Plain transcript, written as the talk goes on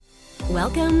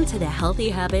Welcome to the Healthy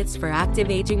Habits for Active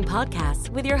Aging podcast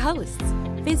with your hosts,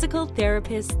 physical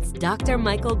therapists Dr.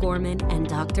 Michael Gorman and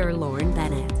Dr. Lauren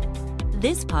Bennett.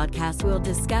 This podcast will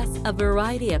discuss a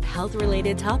variety of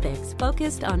health-related topics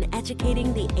focused on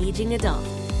educating the aging adult,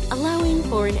 allowing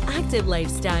for an active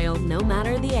lifestyle no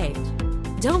matter the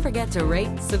age. Don't forget to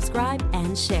rate, subscribe,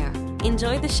 and share.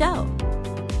 Enjoy the show.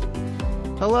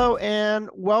 Hello and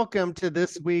welcome to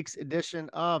this week's edition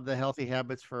of the Healthy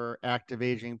Habits for Active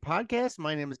Aging podcast.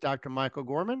 My name is Dr. Michael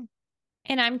Gorman.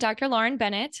 And I'm Dr. Lauren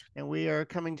Bennett. And we are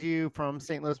coming to you from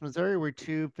St. Louis, Missouri. We're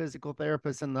two physical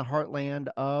therapists in the heartland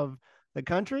of the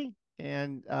country.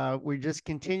 And we're just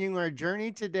continuing our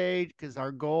journey today because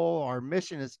our goal, our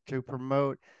mission is to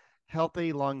promote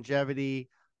healthy longevity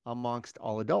amongst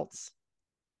all adults.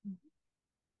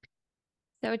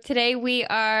 So today we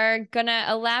are going to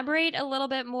elaborate a little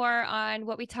bit more on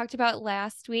what we talked about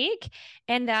last week,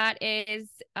 and that is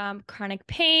chronic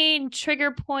pain, trigger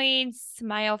points,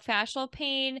 myofascial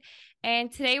pain,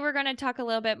 and today we're going to talk a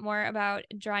little bit more about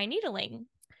dry needling.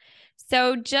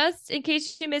 So just in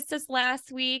case you missed us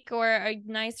last week, or a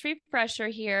nice refresher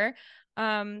here,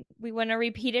 we want to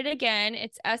repeat it again.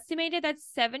 It's estimated that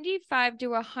 75 to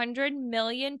 100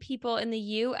 million people in the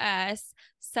U.S.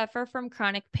 suffer from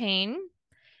chronic pain.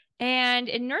 And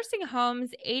in nursing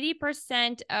homes,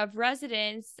 80% of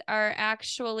residents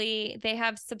they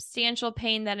have substantial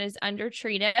pain that is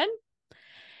undertreated.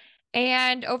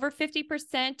 And over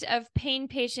 50% of pain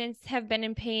patients have been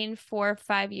in pain for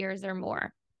 5 years or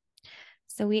more.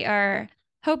 So we are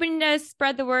hoping to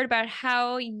spread the word about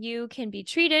how you can be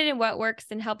treated and what works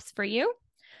and helps for you.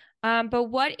 But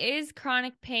what is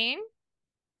chronic pain?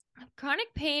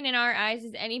 Chronic pain in our eyes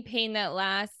is any pain that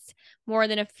lasts more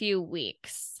than a few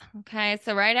weeks. Okay,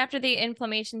 so right after the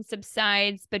inflammation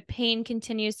subsides, but pain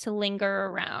continues to linger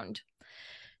around.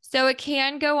 So it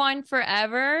can go on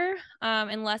forever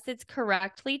unless it's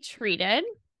correctly treated.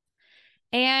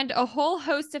 And a whole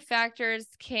host of factors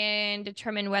can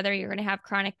determine whether you're going to have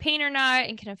chronic pain or not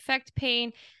and can affect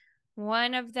pain.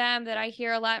 One of them that I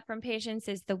hear a lot from patients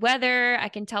is the weather. I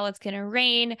can tell it's going to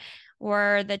rain,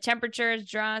 or the temperature is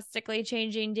drastically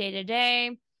changing day to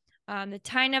day. The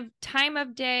time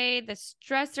of day, the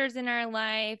stressors in our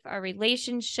life, our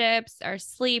relationships, our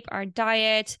sleep, our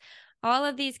diet, all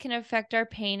of these can affect our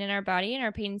pain in our body and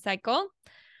our pain cycle.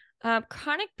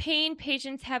 Chronic pain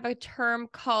patients have a term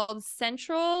called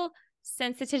central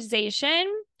sensitization.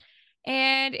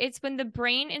 And it's when the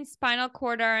brain and spinal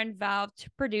cord are involved to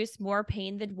produce more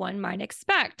pain than one might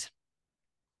expect.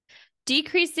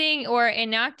 Decreasing or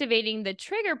inactivating the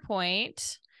trigger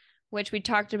point, which we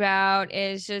talked about,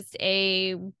 is just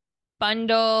a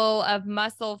bundle of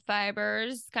muscle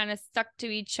fibers kind of stuck to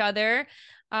each other.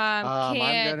 I'm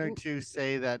going to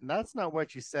say that's not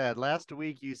what you said. Last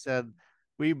week you said,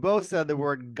 we both said the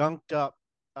word gunked up.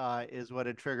 Is what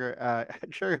a trigger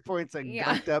point's a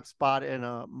gunked up spot in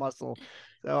a muscle.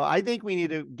 So I think we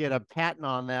need to get a patent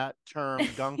on that term,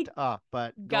 gunked up.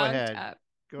 But go ahead. Up.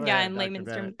 Go yeah, ahead, in layman's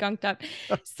terms, gunked up.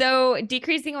 up. So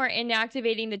decreasing or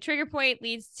inactivating the trigger point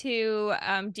leads to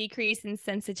decrease in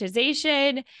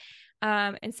sensitization.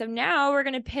 And so now we're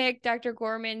going to pick Dr.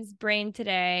 Gorman's brain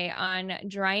today on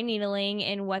dry needling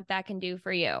and what that can do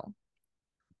for you.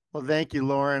 Well, thank you,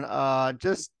 Lauren.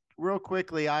 Just real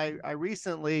quickly, I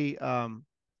recently, I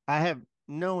have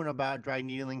known about dry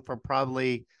needling for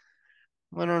probably,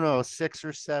 6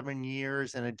 or 7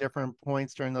 years. And at different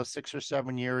points during those 6 or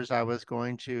 7 years, I was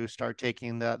going to start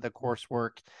taking the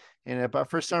coursework in it. But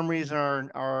for some reason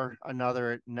or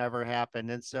another, it never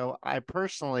happened. And so I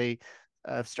personally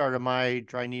started my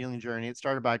dry needling journey. It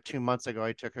started about 2 months ago.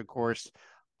 I took a course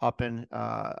up in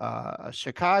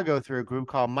Chicago through a group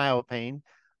called MyoPain.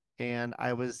 And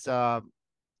I was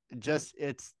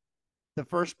it's the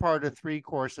first part of 3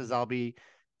 courses I'll be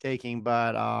taking,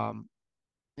 but I'm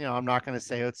not going to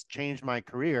say it's changed my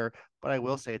career, but I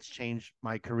will say it's changed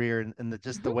my career and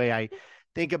the way I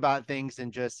think about things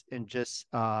and just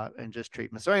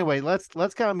treatment. So anyway, let's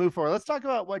kind of move forward. Let's talk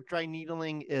about what dry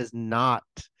needling is not.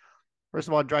 First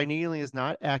of all, dry needling is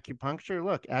not acupuncture.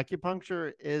 Look,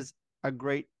 acupuncture is a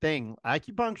great thing.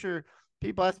 Acupuncture,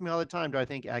 people ask me all the time, do I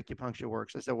think acupuncture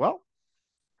works? I said, well,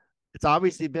 it's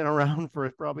obviously been around for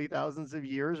probably thousands of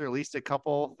years, or at least a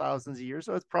couple thousands of years.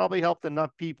 So it's probably helped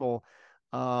enough people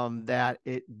that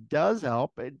it does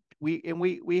help.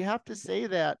 We have to say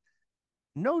that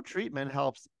no treatment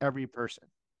helps every person.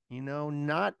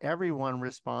 Not everyone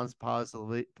responds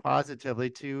positively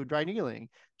to dry needling,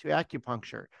 to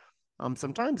acupuncture.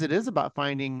 Sometimes it is about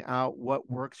finding out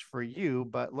what works for you.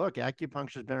 But look,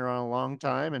 acupuncture has been around a long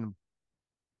time, and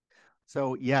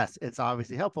So yes, it's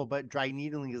obviously helpful, but dry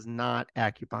needling is not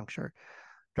acupuncture.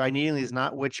 Dry needling is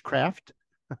not witchcraft.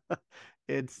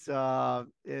 It's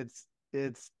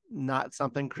not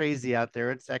something crazy out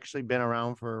there. It's actually been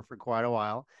around for quite a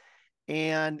while.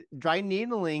 And dry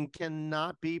needling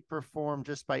cannot be performed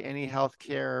just by any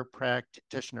healthcare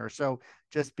practitioner. So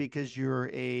just because you're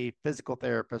a physical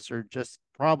therapist, or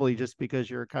probably just because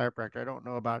you're a chiropractor, I don't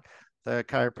know about the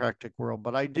chiropractic world,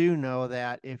 but I do know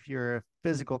that if you're a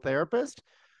physical therapist,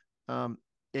 um,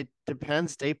 it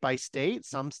depends state by state.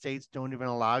 Some states don't even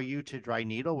allow you to dry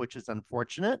needle, which is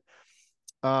unfortunate.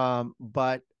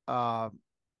 But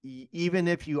even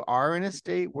if you are in a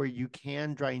state where you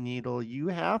can dry needle, you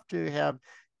have to have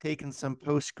taken some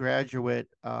postgraduate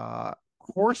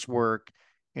coursework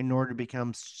in order to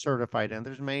become certified. And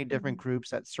there's many different groups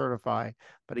that certify,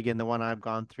 but again, the one I've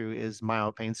gone through is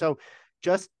MyoPain. So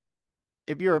just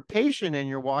if you're a patient and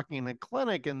you're walking in a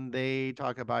clinic and they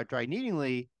talk about dry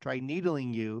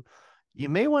needling you, you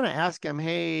may want to ask them,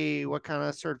 hey, what kind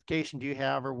of certification do you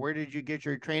have, or where did you get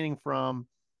your training from?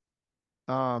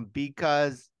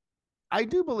 Because I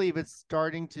do believe it's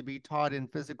starting to be taught in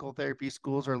physical therapy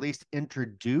schools, or at least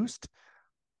introduced,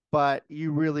 but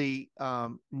you really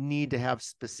need to have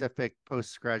specific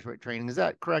postgraduate training. Is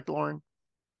that correct, Lauren?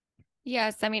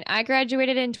 Yes, I mean, I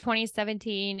graduated in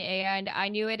 2017 and I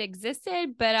knew it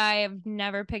existed, but I have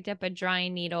never picked up a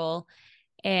drying needle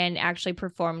and actually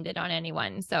performed it on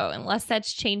anyone. So, unless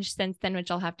that's changed since then, which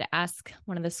I'll have to ask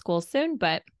one of the schools soon,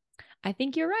 but I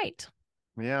think you're right.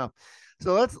 Yeah.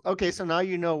 So now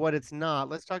you know what it's not.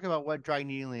 Let's talk about what dry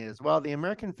needling is. Well, the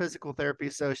American Physical Therapy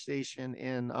Association,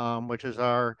 which is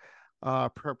our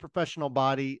professional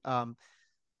body,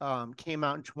 came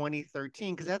out in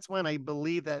 2013, because that's when I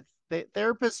believe that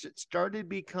therapists started to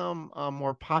become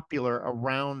more popular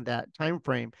around that time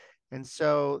frame. And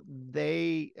so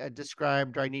they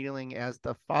describe dry needling as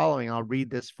the following. I'll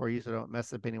read this for you so I don't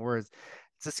mess up any words.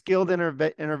 It's a skilled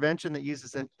intervention that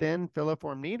uses a thin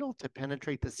filiform needle to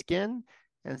penetrate the skin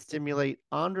and stimulate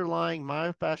underlying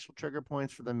myofascial trigger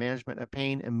points for the management of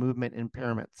pain and movement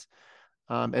impairments.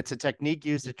 It's a technique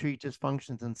used to treat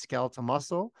dysfunctions in skeletal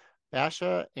muscle,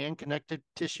 fascia, and connective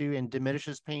tissue, and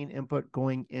diminishes pain input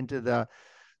going into the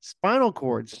spinal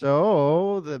cord.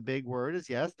 So the big word is,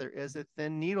 yes, there is a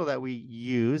thin needle that we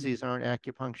use. These aren't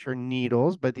acupuncture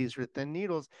needles, but these are thin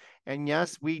needles. And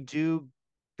yes, we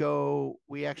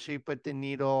actually put the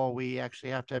needle, we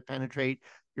actually have to penetrate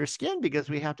your skin, because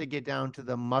we have to get down to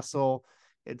the muscle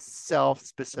itself,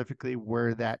 specifically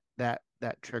where that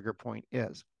trigger point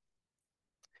is.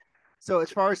 So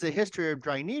as far as the history of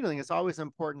dry needling, it's always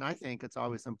important. I think it's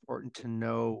always important to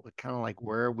know kind of like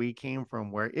where we came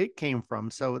from, where it came from.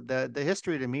 So the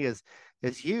history to me is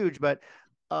huge. But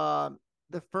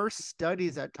the first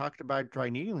studies that talked about dry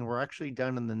needling were actually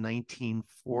done in the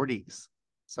 1940s.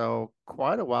 So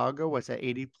quite a while ago, was that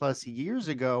 80 plus years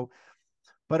ago?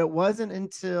 But it wasn't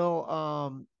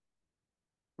until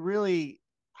really,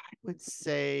 I would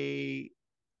say,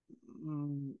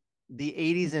 the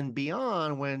 80s and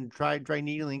beyond, when dry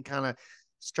needling kind of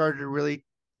started to really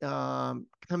come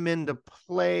into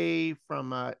play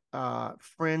from a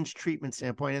fringe treatment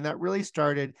standpoint. And that really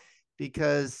started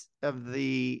because of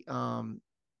the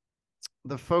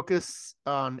focus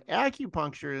on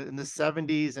acupuncture in the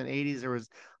 70s and 80s. There was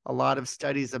a lot of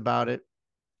studies about it.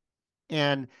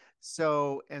 And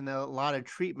a lot of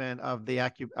treatment of the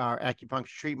acupuncture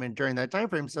treatment during that time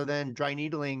frame. So then dry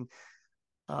needling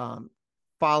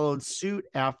followed suit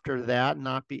after that.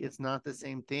 It's not the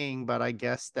same thing, but I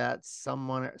guess that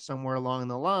somewhere along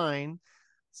the line,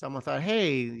 someone thought,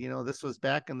 hey, this was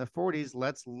back in the 40s.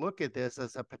 Let's look at this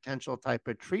as a potential type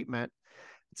of treatment.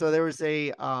 So there was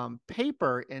a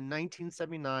paper in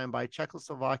 1979 by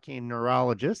Czechoslovakian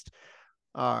neurologist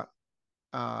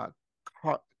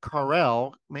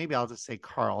Karel, maybe I'll just say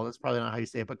Carl. That's probably not how you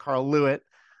say it, but Carl Lewitt.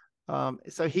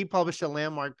 So he published a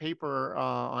landmark paper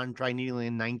on dry needling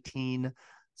in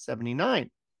 1979.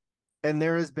 And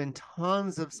there has been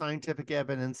tons of scientific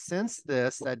evidence since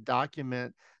this that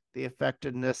document the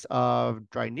effectiveness of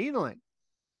dry needling.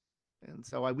 And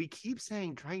so we keep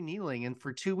saying dry needling. And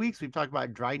for 2 weeks, we've talked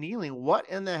about dry needling. What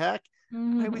in the heck?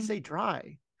 Why do we say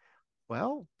dry?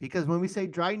 Well, because when we say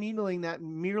dry needling, that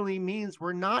merely means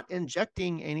we're not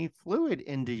injecting any fluid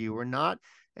into you. We're not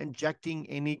injecting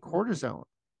any cortisone.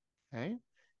 Okay.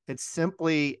 It's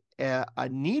simply a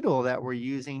needle that we're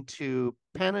using to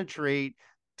penetrate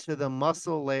to the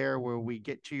muscle layer where we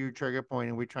get to your trigger point,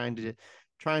 and we're trying to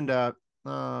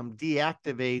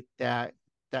deactivate that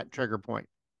trigger point.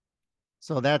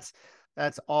 So that's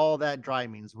that's all that dry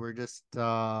means. We're just,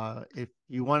 if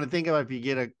you want to think about, if you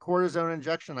get a cortisone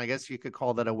injection, I guess you could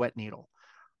call that a wet needle.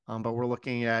 But we're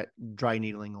looking at dry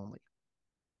needling only.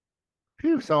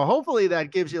 Phew. So hopefully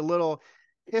that gives you a little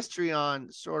history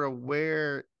on sort of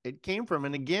where it came from.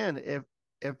 And again,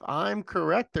 if I'm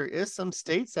correct, there is some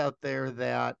states out there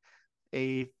that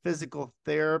a physical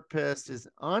therapist is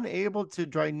unable to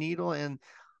dry needle. And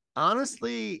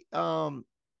honestly,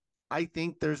 I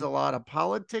think there's a lot of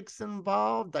politics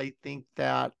involved. I think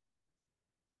that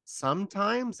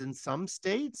sometimes in some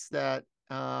states that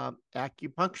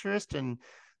acupuncturists and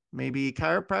maybe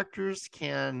chiropractors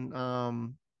can,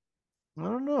 I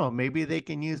don't know, maybe they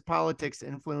can use politics to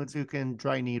influence who can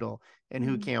dry needle and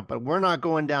who can't. But we're not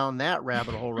going down that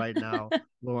rabbit hole right now,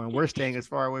 Lauren. We're staying as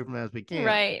far away from that as we can.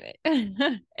 Right.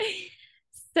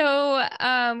 So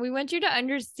we want you to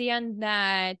understand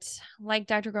that, like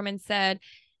Dr. Gorman said,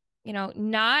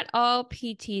 not all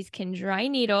PTs can dry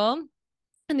needle,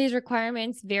 and these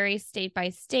requirements vary state by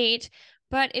state.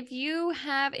 But if you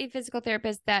have a physical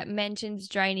therapist that mentions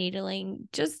dry needling,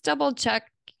 just double check,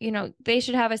 they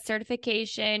should have a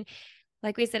certification.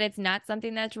 Like we said, it's not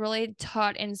something that's really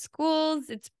taught in schools.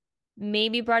 It's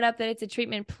maybe brought up that it's a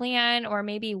treatment plan or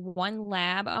maybe one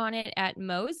lab on it at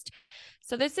most.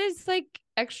 So this is like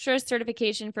extra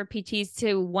certification for PTs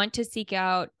to want to seek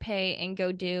out, pay, and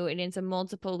go do. And it's a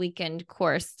multiple weekend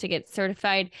course to get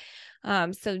certified.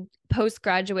 So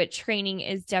postgraduate training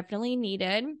is definitely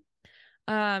needed.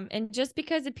 And just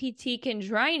because a PT can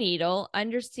dry needle,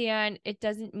 understand it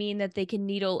doesn't mean that they can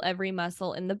needle every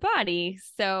muscle in the body.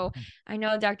 So I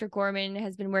know Dr. Gorman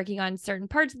has been working on certain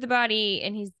parts of the body,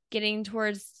 and he's getting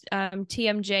towards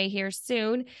TMJ here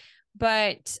soon.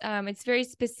 But it's very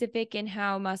specific in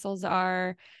how muscles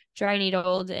are dry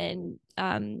needled, and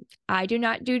I do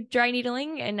not do dry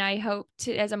needling, and I hope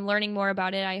to, as I'm learning more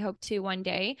about it, I hope to one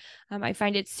day. I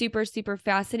find it super, super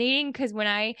fascinating, because when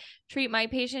I treat my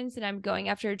patients and I'm going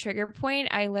after a trigger point,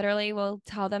 I literally will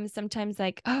tell them sometimes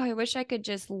like, oh, I wish I could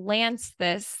just lance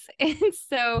this. And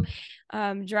so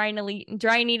dry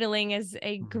needling is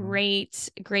a great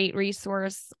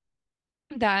resource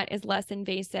that is less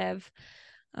invasive.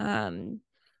 So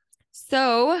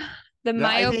the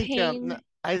MyoPain.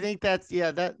 I think that's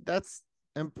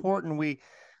important. You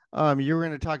were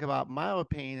going to talk about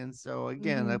MyoPain, and so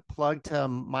again, a plug to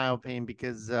MyoPain,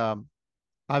 because I've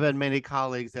had many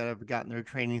colleagues that have gotten their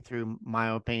training through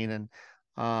MyoPain, and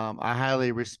I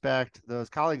highly respect those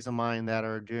colleagues of mine that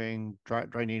are doing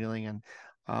dry needling. And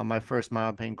my first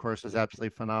MyoPain course was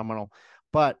absolutely phenomenal.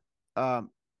 But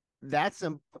that's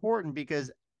important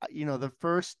because the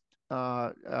first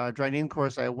dry needling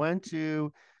course I went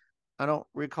to, I don't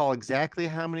recall exactly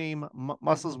how many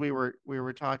muscles we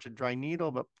were taught to dry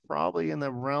needle, but probably in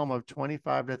the realm of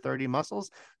 25 to 30 muscles,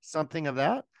 something of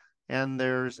that. And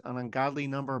there's an ungodly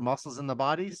number of muscles in the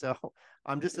body. So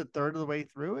I'm just a third of the way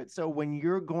through it. So when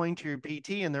you're going to your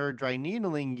PT and they're dry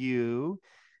needling you,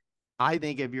 I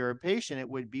think if you're a patient, it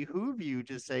would behoove you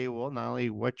to say, well, not only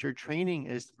what your training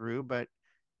is through, but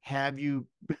have you,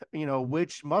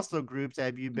 which muscle groups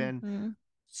have you been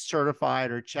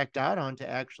certified or checked out on to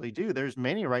actually do. There's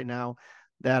many right now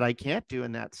that I can't do,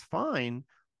 and that's fine.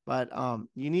 But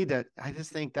you need to, I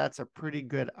just think that's a pretty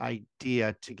good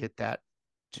idea to get that,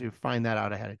 to find that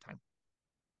out ahead of time.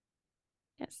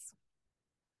 Yes.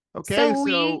 Okay.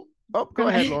 So go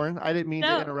ahead, Lauren. I didn't mean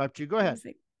to interrupt you. Go ahead.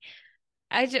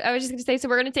 I was just going to say, so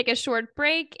we're going to take a short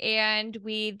break, and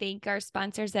we thank our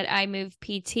sponsors at iMove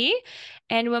PT.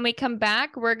 And when we come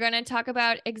back, we're going to talk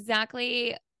about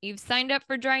exactly, you've signed up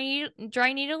for dry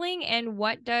needling, and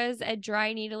what does a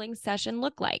dry needling session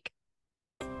look like?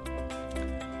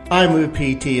 iMove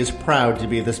PT is proud to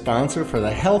be the sponsor for the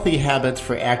Healthy Habits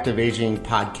for Active Aging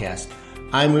podcast.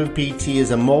 iMove PT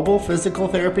is a mobile physical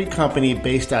therapy company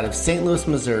based out of St. Louis,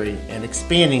 Missouri, and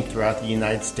expanding throughout the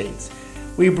United States.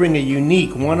 We bring a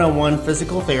unique one-on-one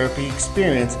physical therapy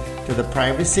experience to the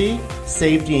privacy,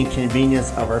 safety, and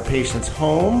convenience of our patient's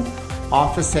home,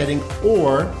 office setting,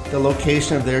 or the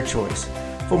location of their choice.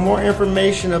 For more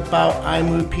information about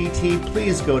iMove PT,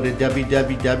 please go to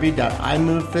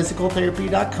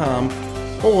www.imovephysicaltherapy.com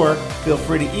or feel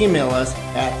free to email us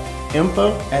at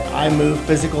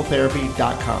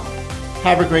info@imovephysicaltherapy.com.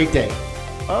 Have a great day.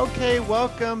 Okay,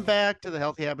 welcome back to the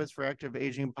Healthy Habits for Active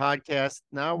Aging podcast.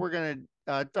 Now we're going to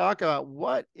talk about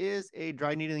what is a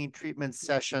dry needling treatment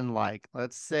session like.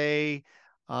 Let's say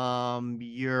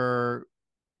you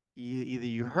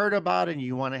heard about it and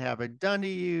you want to have it done to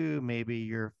you. Maybe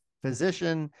your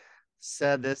physician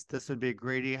said this would be a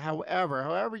great idea.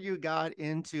 However you got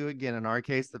into, again, in our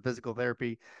case, the physical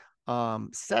therapy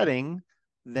setting,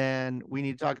 then we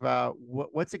need to talk about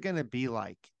what's it going to be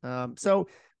like. So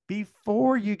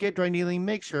before you get dry needling,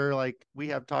 make sure, like we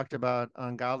have talked about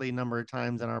ungodly number of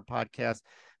times in our podcast,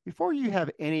 before you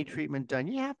have any treatment done,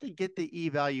 you have to get the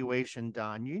evaluation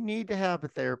done. You need to have a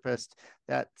therapist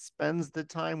that spends the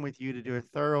time with you to do a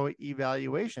thorough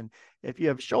evaluation. If you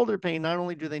have shoulder pain, not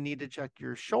only do they need to check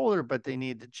your shoulder, but they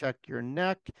need to check your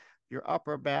neck, your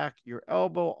upper back, your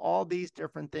elbow, all these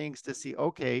different things to see,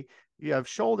 okay, you have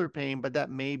shoulder pain, but that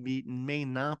may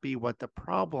not be what the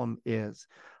problem is.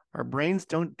 Our brains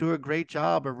don't do a great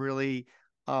job of really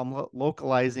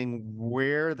localizing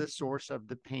where the source of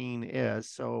the pain is.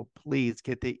 So please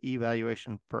get the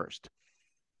evaluation first.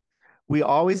 We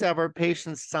always have our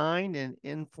patients sign an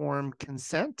informed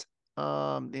consent.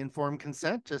 The informed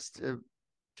consent,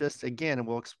 just again,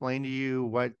 we'll explain to you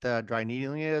what dry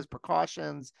needling is,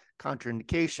 precautions,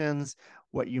 contraindications,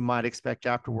 what you might expect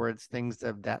afterwards, things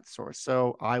of that sort.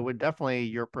 So I would definitely,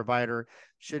 your provider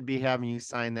should be having you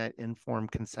sign that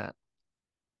informed consent.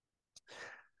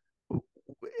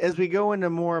 As we go into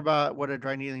more about what a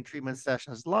dry needling treatment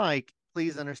session is like,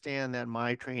 please understand that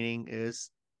my training is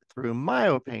through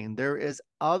MyoPain. There is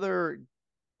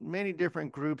many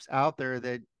different groups out there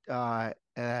that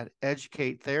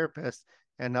educate therapists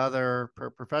and other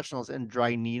professionals in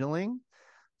dry needling.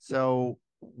 So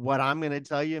what I'm going to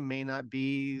tell you may not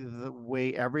be the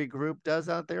way every group does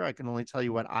out there. I can only tell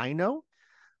you what I know.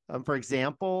 For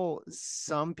example,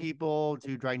 some people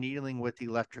do dry needling with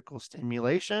electrical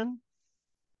stimulation.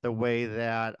 The way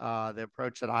that the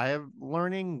approach that I am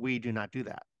learning, we do not do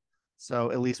that.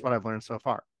 So at least what I've learned so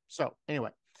far. So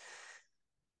anyway,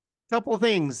 a couple of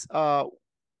things.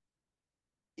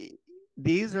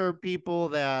 These are people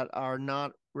that are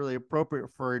not really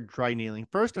appropriate for dry needling.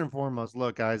 First and foremost,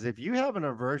 look, guys, if you have an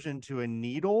aversion to a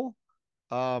needle,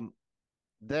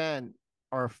 then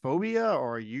or a phobia,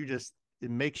 or it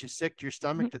makes you sick to your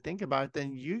stomach to think about it,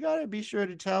 then you got to be sure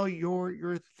to tell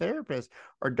your therapist,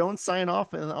 or don't sign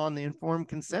off on the informed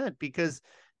consent, because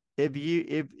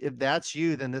if that's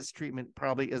you, then this treatment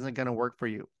probably isn't going to work for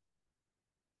you.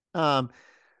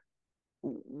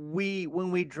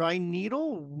 When we dry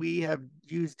needle, we have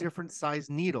used different size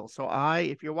needles. So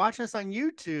if you're watching us on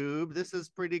YouTube, this is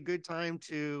pretty good time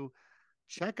to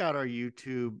check out our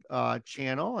YouTube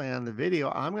channel and the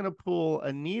video. I'm going to pull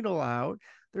a needle out.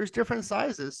 There's different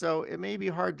sizes, so it may be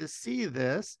hard to see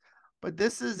this, but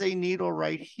this is a needle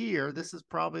right here. This is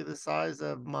probably the size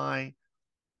of my,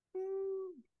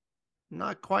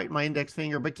 not quite my index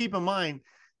finger, but keep in mind,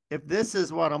 if this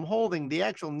is what I'm holding, the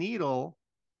actual needle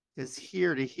is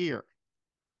here to here.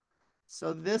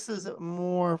 So this is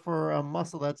more for a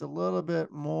muscle that's a little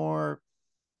bit more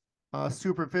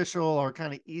superficial, or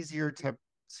kind of easier to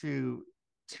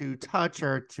touch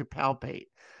or to palpate.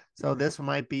 So this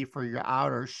might be for your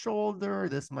outer shoulder.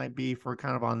 This might be for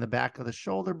kind of on the back of the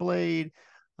shoulder blade,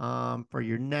 for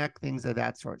your neck, things of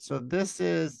that sort. So this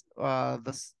is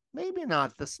maybe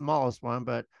not the smallest one,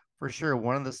 but for sure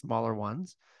one of the smaller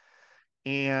ones.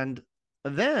 And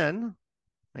then,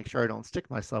 make sure I don't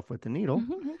stick myself with the needle.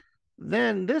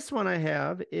 Then this one I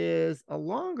have is a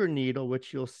longer needle,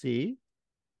 which you'll see.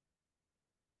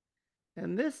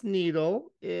 And this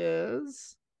needle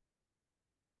is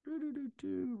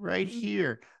right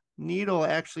here. Needle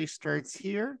actually starts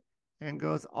here and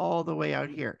goes all the way out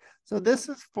here. So this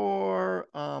is for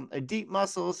a deep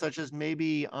muscle, such as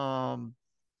maybe,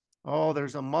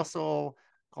 there's a muscle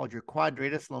called your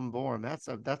quadratus lumborum. That's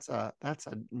a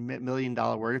 $1 million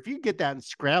word. If you get that in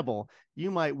Scrabble, you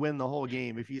might win the whole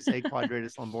game if you say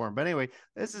quadratus lumborum. But anyway,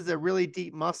 this is a really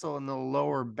deep muscle in the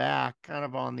lower back, kind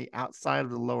of on the outside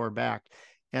of the lower back.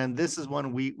 And this is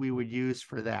one we would use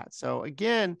for that. So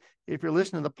again, if you're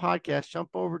listening to the podcast, jump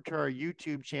over to our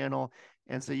YouTube channel,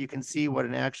 and so you can see what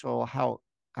an actual, how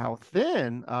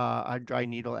thin a dry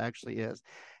needle actually is.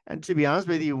 And to be honest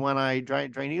with you, when I dry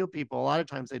needle people, a lot of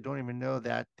times they don't even know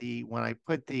that when I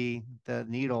put the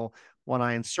needle, when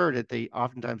I insert it, they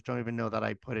oftentimes don't even know that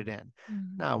I put it in.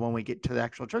 Mm-hmm. Now, when we get to the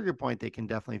actual trigger point, they can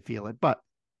definitely feel it. But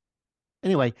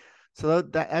anyway, so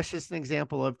that's just an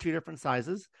example of two different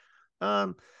sizes.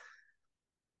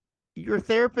 Your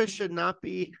therapist should not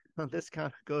be, this kind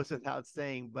of goes without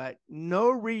saying, but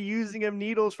no reusing of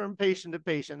needles from patient to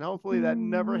patient. Hopefully that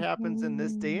never happens in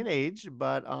this day and age,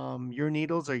 but your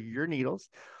needles are your needles.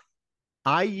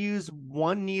 I use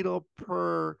one needle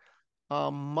per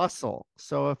muscle.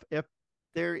 So if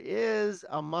there is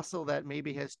a muscle that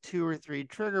maybe has 2 or 3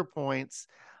 trigger points,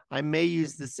 I may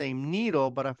use the same needle,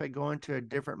 but if I go into a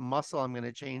different muscle, I'm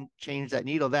going to change that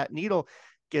needle. That needle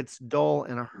gets dull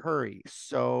in a hurry.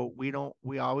 So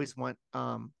we always want,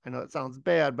 I know it sounds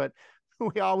bad, but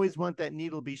we always want that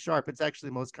needle to be sharp. It's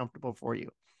actually most comfortable for you.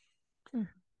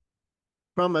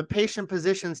 From a patient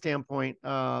position standpoint,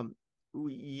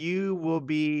 you will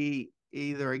be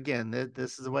either, again,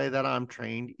 this is the way that I'm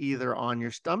trained, either on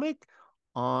your stomach,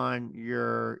 on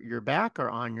your back, or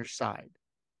on your side.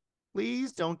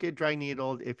 Please don't get dry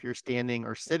needled if you're standing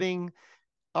or sitting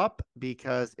up,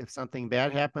 because if something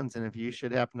bad happens and if you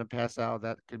should happen to pass out,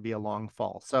 that could be a long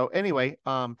fall. So anyway,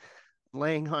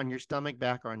 laying on your stomach,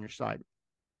 back, or on your side.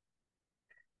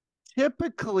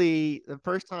 Typically, the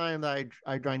first time that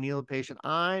I dry needle a patient,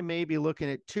 I may be looking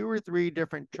at 2 or 3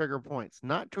 different trigger points,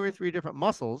 not 2 or 3 different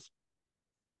muscles.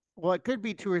 Well, it could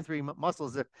be 2 or 3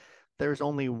 muscles if there's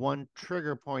only one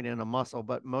trigger point in a muscle,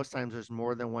 but most times there's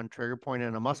more than one trigger point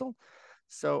in a muscle.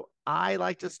 So I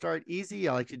like to start easy.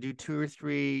 I like to do 2 or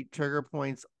 3 trigger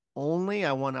points only.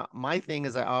 My thing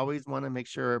is I always want to make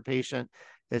sure a patient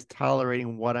is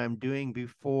tolerating what I'm doing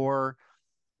before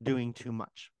doing too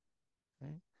much.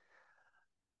 Okay.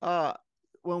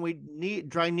 When we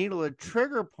dry needle a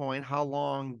trigger point, how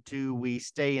long do we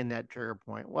stay in that trigger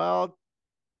point? Well,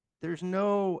 there's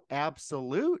no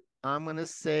absolute. I'm going to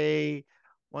say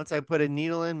once I put a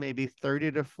needle in, maybe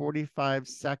 30 to 45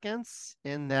 seconds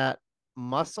in that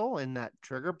muscle, in that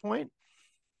trigger point.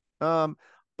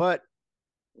 But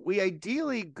we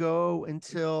ideally go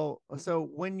until, so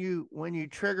when you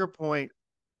trigger point,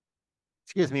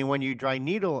 when you dry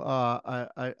needle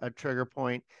a trigger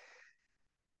point,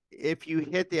 if you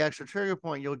hit the actual trigger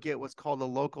point, you'll get what's called a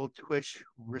local twitch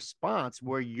response,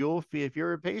 where you'll feel, if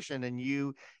you're a patient and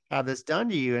you have this done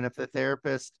to you, and if the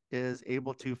therapist is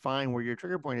able to find where your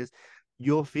trigger point is,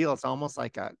 you'll feel it's almost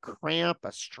like a cramp,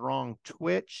 a strong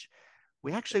twitch.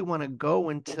 We actually want to go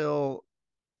until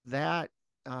that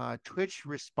twitch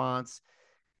response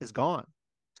is gone,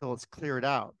 till it's cleared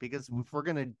out. Because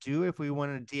if we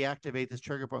want to deactivate this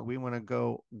trigger point, we want to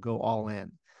go all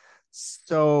in.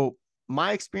 So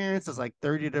my experience is like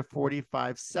 30 to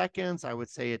 45 seconds. I would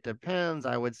say it depends.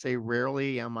 I would say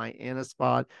rarely am I in a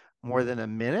spot more than a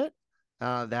minute.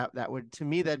 That would, to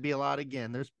me, that'd be a lot.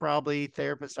 Again, there's probably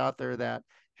therapists out there that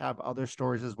have other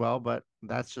stories as well, but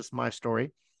that's just my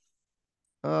story.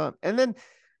 And then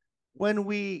when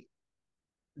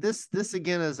this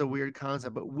again is a weird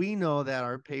concept, but we know that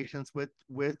our patients with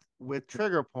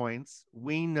trigger points,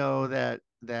 we know that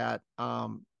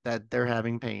they're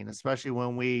having pain, especially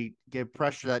when we give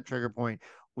pressure to that trigger point.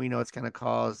 We know it's going to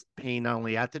cause pain not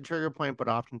only at the trigger point, but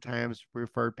oftentimes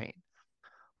referred pain.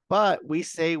 But we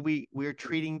say we're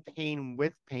treating pain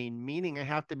with pain, meaning I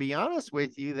have to be honest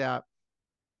with you that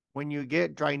when you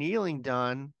get dry needling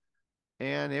done,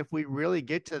 and if we really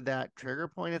get to that trigger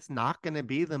point, it's not going to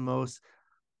be the most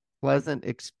pleasant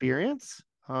experience.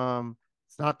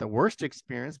 It's not the worst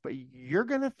experience, but you're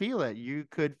going to feel it. You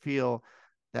could feel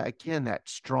that, again, that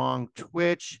strong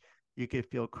twitch. You could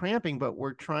feel cramping, but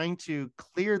we're trying to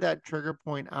clear that trigger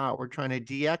point out. We're trying to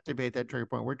deactivate that trigger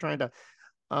point. We're trying to,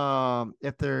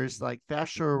 if there's like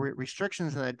fascial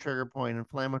restrictions in that trigger point,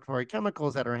 inflammatory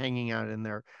chemicals that are hanging out in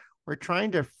there, we're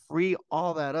trying to free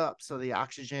all that up so the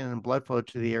oxygen and blood flow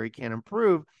to the area can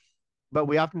improve. But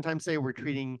we oftentimes say we're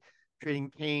treating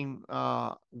pain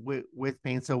with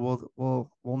pain. So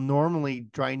we'll normally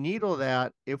dry needle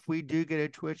that. If we do get a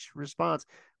twitch response,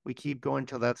 we keep going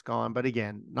till that's gone. But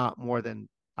again, not more than,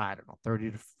 I don't know,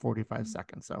 30 to 45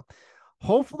 seconds. So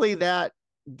hopefully that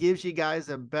gives you guys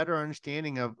a better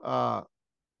understanding of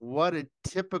what a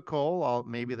typical,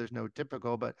 maybe there's no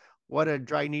typical, but what a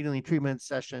dry needling treatment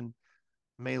session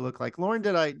may look like. Lauren, do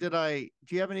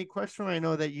you have any question? I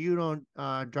know that you don't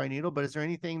dry needle, but is there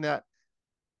anything that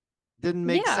didn't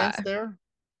make sense there?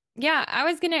 Yeah, I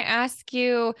was going to ask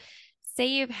you, say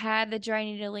you've had the dry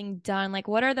needling done, like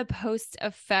what are the post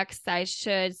effects I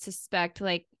should suspect?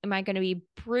 Like, am I going to be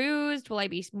bruised? Will I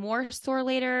be more sore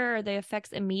later? Are the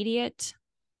effects immediate?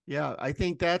 Yeah, I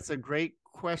think that's a great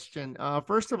question.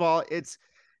 First of all, it's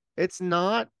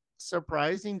not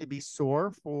surprising to be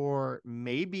sore for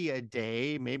maybe a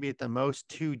day, maybe at the most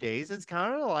 2 days. It's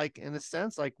kind of like, in a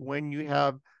sense, like when you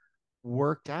have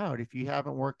worked out. If you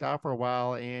haven't worked out for a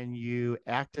while and you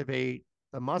activate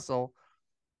the muscle,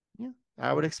 yeah,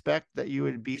 I would expect that you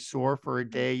would be sore for a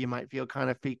day. You might feel kind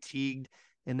of fatigued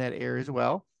in that area as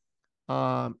well.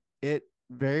 It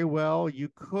very well, you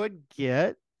could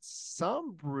get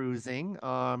some bruising.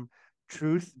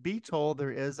 Truth be told,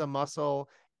 there is a muscle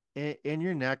in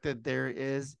your neck that there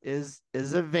is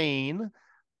a vein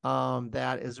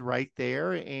that is right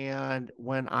there. And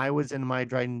when I was in my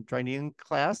dry needling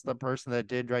class, the person that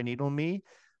did dry needle me,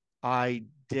 I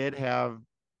did have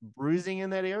bruising in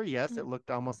that area. Yes, it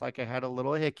looked almost like I had a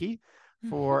little hickey.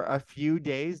 for a few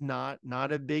days, not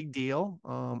a big deal.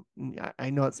 I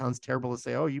know it sounds terrible to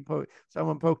say, oh,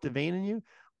 someone poked a vein in you.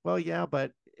 Well, yeah,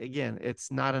 but again,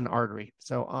 it's not an artery.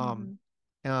 Um,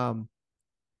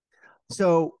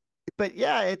 so, but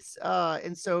yeah, it's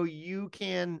and so you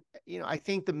can, I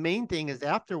think the main thing is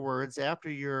afterwards, after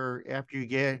you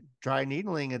get dry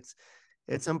needling,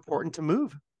 it's important to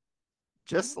move.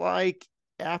 Just like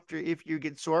after, if you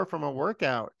get sore from a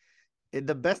workout,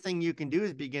 the best thing you can do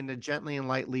is begin to gently and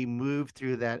lightly move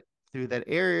through that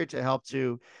area to help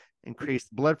to increase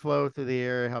blood flow through the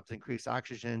area, help to increase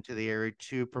oxygen to the area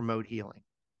to promote healing.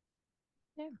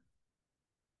 Yeah.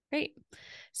 Great.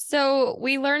 So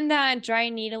we learned that dry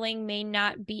needling may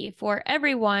not be for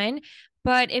everyone,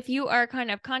 but if you are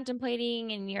kind of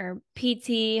contemplating and your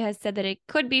PT has said that it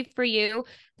could be for you,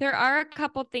 there are a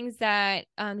couple things that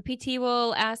the PT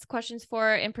will ask questions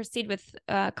for and proceed with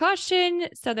caution.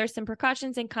 So there's some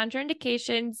precautions and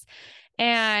contraindications,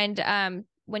 and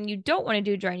when you don't want to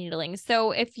do dry needling.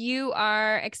 So if you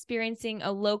are experiencing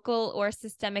a local or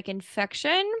systemic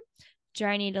infection,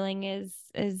 dry needling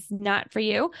is not for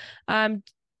you.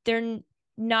 They're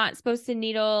not supposed to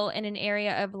needle in an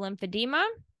area of lymphedema,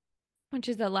 which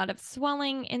is a lot of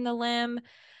swelling in the limb.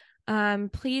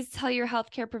 Please tell your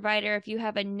healthcare provider if you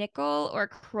have a nickel or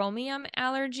chromium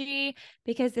allergy,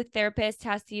 because the therapist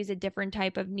has to use a different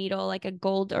type of needle, like a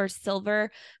gold or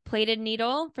silver plated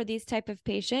needle for these type of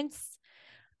patients.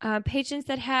 Patients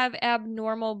that have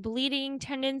abnormal bleeding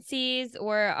tendencies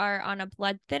or are on a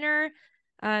blood thinner,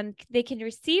 they can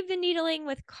receive the needling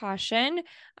with caution,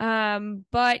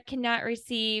 but cannot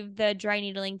receive the dry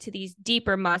needling to these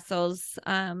deeper muscles.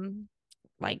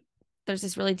 Like there's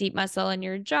this really deep muscle in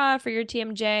your jaw for your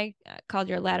TMJ called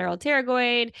your lateral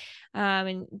pterygoid,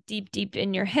 and deep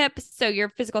in your hip. So your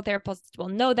physical therapist will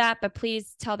know that, but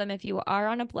please tell them if you are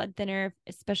on a blood thinner,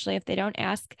 especially if they don't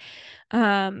ask.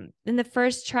 In the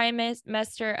first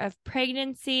trimester of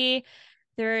pregnancy,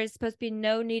 there is supposed to be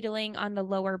no needling on the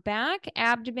lower back,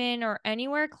 abdomen, or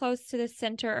anywhere close to the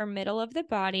center or middle of the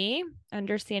body,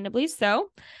 understandably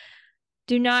so.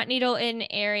 Do not needle in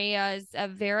areas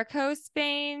of varicose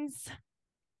veins.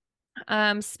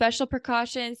 Special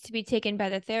precautions to be taken by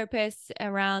the therapist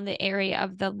around the area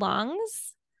of the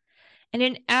lungs. And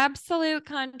an absolute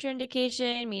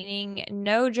contraindication, meaning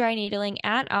no dry needling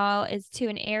at all, is to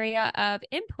an area of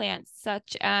implants,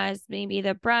 such as maybe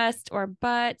the breast or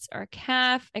butt or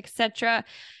calf, etc.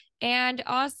 And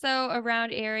also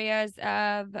around areas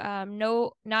of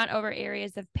not over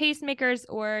areas of pacemakers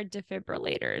or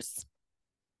defibrillators.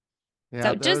 Yeah,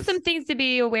 so just some things to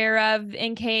be aware of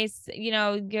in case,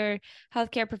 your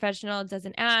healthcare professional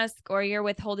doesn't ask or you're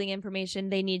withholding information.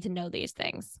 They need to know these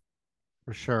things.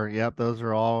 For sure. Yep. Those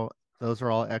are all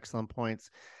excellent points.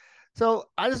 So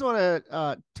I just want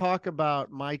to talk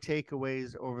about my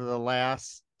takeaways over the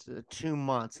last 2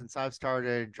 months since I've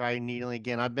started dry needling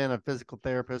again. I've been a physical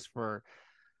therapist for,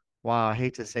 wow, I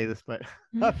hate to say this, but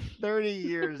 30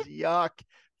 years. Yuck.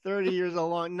 30 years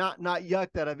along, not yuck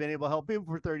that I've been able to help people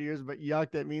for 30 years, but yuck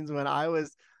that means when I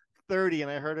was 30 and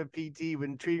I heard of PT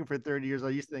been treating for 30 years, I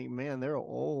used to think, man, they're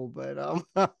old. But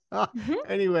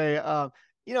anyway,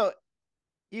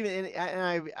 even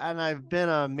and I've been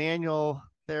a manual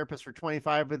therapist for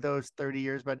 25 of those 30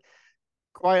 years, but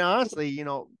quite honestly,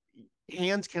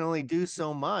 hands can only do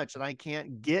so much, and I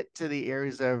can't get to the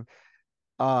areas of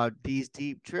these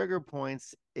deep trigger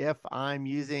points if I'm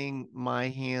using my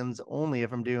hands only,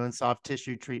 if I'm doing soft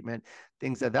tissue treatment,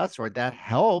 things of that sort. That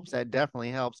helps. That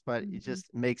definitely helps, but it just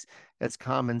it's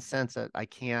common sense that I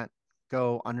can't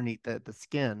go underneath the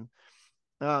skin.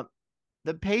 The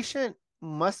patient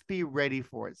must be ready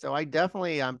for it. So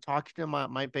I'm talking to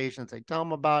my patients. I tell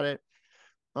them about it.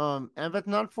 And if it's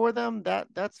not for them,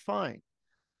 that's fine.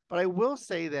 But I will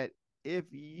say that if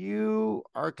you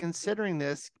are considering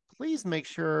this, please make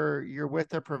sure you're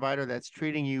with a provider that's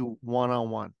treating you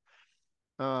one-on-one.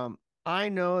 I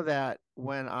know that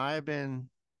when I've been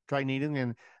dry needling,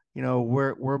 and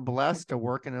we're blessed to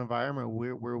work in an environment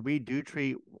where we do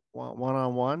treat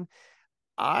one-on-one.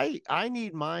 I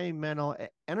need my mental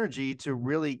energy to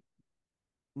really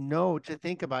know to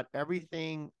think about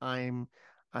everything I'm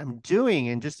doing,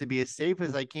 and just to be as safe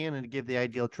as I can and to give the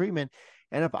ideal treatment.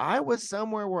 And if I was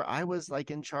somewhere where I was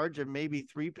like in charge of maybe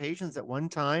 3 patients at one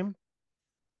time,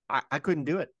 I couldn't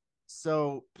do it.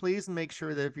 So please make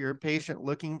sure that if you're a patient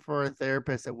looking for a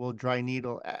therapist that will dry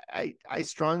needle, I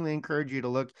strongly encourage you to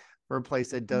look for a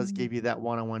place that does give you that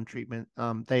one-on-one treatment.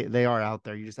 They are out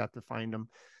there. You just have to find them.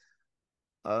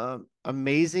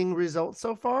 Amazing results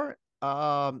so far.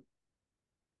 I've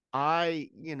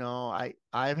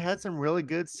had some really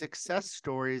good success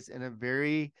stories in a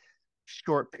very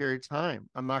short period of time.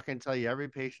 I'm not going to tell you every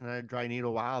patient had a dry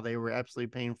needle. Wow, they were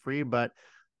absolutely pain-free. But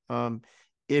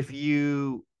if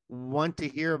you want to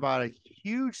hear about a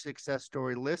huge success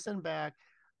story, listen back,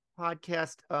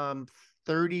 podcast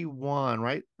 31,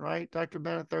 right, Dr.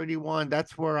 Bennett, 31.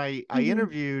 That's where I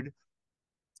interviewed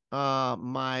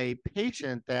my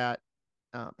patient that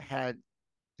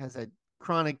has a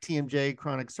chronic TMJ,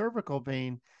 chronic cervical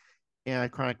pain,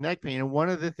 and chronic neck pain. And one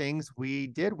of the things we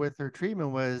did with her treatment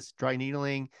was dry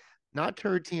needling, not to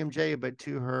her TMJ, but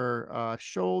to her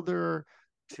shoulder,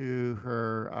 to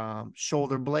her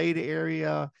shoulder blade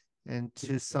area, and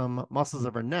to some muscles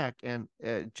of her neck. And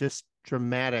just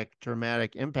dramatic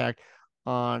impact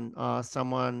on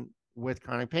someone with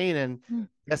chronic pain. And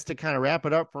just to kind of wrap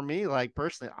it up for me, like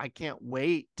personally, I can't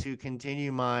wait to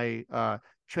continue my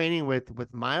training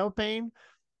with myopain.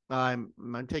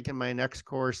 I'm taking my next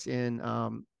course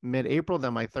in mid-April.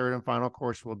 Then my third and final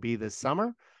course will be this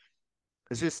summer.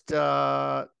 It's just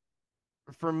for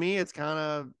me, it's kind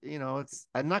of,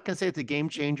 I'm not going to say it's a game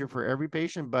changer for every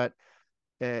patient, but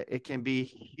it can be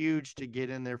huge to get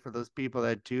in there for those people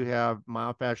that do have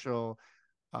myofascial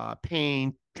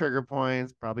pain, trigger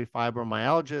points, probably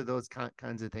fibromyalgia. Those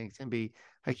kinds of things can be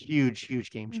a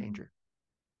huge game changer.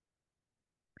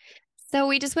 So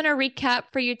we just want to recap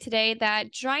for you today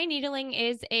that dry needling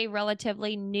is a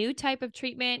relatively new type of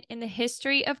treatment in the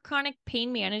history of chronic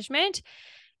pain management.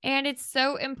 And it's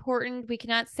so important, we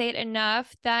cannot say it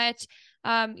enough, that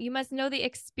you must know the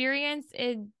experience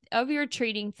of your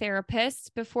treating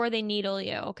therapist before they needle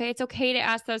you. Okay. It's okay to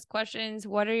ask those questions.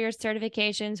 What are your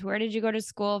certifications? Where did you go to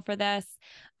school for this?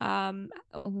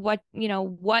 What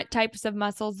types of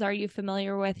muscles are you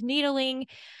familiar with needling?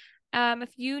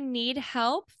 If you need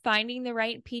help finding the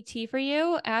right PT for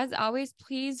you, as always,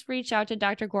 please reach out to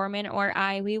Dr. Gorman or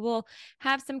I. We will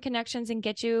have some connections and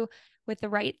get you with the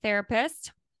right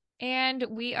therapist. And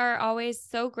we are always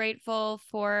so grateful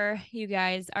for you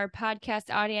guys, our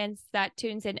podcast audience that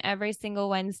tunes in every single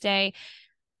Wednesday,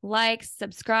 likes,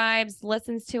 subscribes,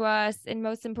 listens to us, and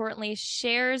most importantly,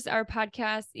 shares our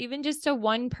podcast, even just to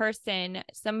one person,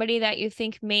 somebody that you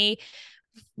think may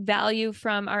value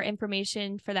from our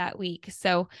information for that week.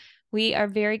 So we are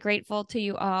very grateful to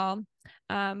you all.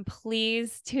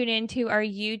 Please tune into our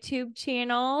YouTube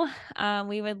channel.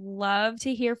 We would love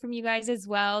to hear from you guys as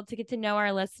well to get to know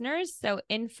our listeners. So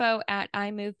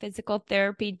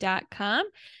info@iMovePhysicalTherapy.com.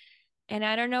 And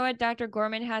I don't know what Dr.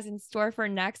 Gorman has in store for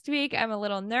next week. I'm a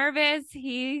little nervous.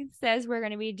 He says we're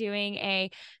going to be doing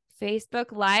a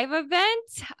Facebook Live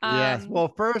event. Yes.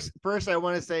 Well, first I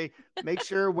want to say, make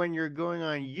sure when you're going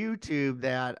on YouTube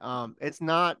that it's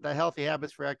not the Healthy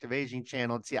Habits for Active Aging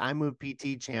channel. It's the iMove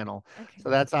PT channel. Okay.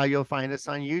 So that's how you'll find us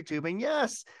on YouTube. And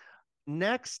yes,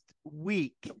 next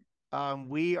week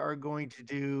we are going to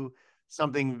do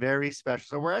something very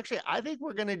special. So I think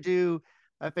we're going to do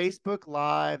a Facebook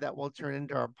Live that will turn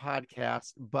into our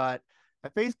podcast, but a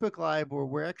Facebook Live where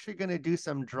we're actually going to do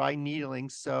some dry needling.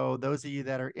 So those of you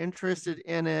that are interested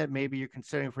in it, maybe you're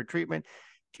considering for treatment,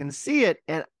 can see it.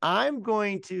 And I'm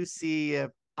going to see if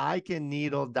I can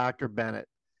needle Dr. Bennett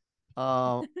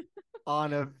on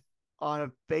a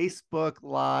Facebook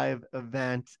Live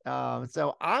event.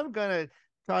 So I'm going to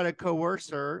try to coerce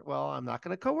her. Well, I'm not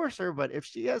going to coerce her, but if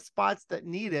she has spots that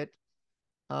need it,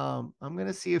 I'm going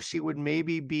to see if she would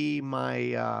maybe be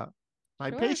my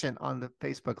patient on the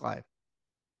Facebook Live.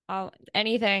 Oh,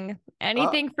 anything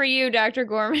for you, Dr.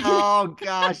 Gorman. Oh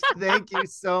gosh, thank you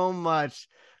so much.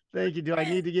 Thank you. Do I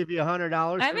need to give you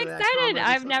 $100? I'm excited.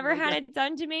 I've never had it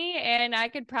done to me, and I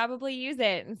could probably use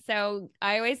it. And so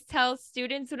I always tell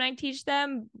students when I teach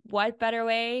them, what better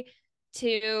way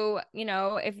to,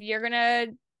 if you're going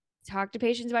to talk to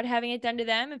patients about having it done to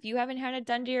them, if you haven't had it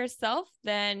done to yourself,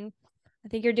 then I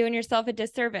think you're doing yourself a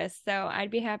disservice. So I'd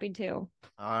be happy to. All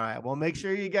right. Well, make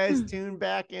sure you guys tune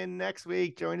back in next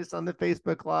week. Join us on the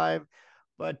Facebook Live.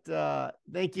 But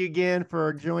thank you again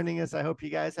for joining us. I hope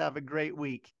you guys have a great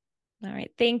week. All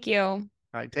right. Thank you. All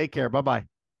right. Take care. Bye-bye.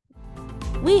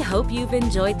 We hope you've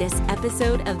enjoyed this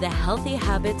episode of the Healthy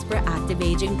Habits for Active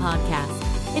Aging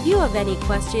podcast. If you have any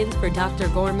questions for Dr.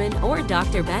 Gorman or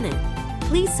Dr. Bennett,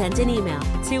 please send an email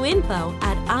to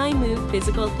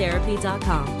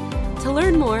info@iMovePhysicalTherapy.com. To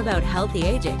learn more about healthy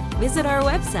aging, visit our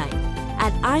website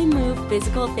at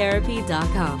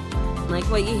iMovePhysicalTherapy.com. Like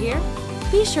what you hear?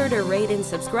 Be sure to rate and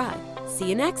subscribe. See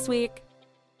you next week.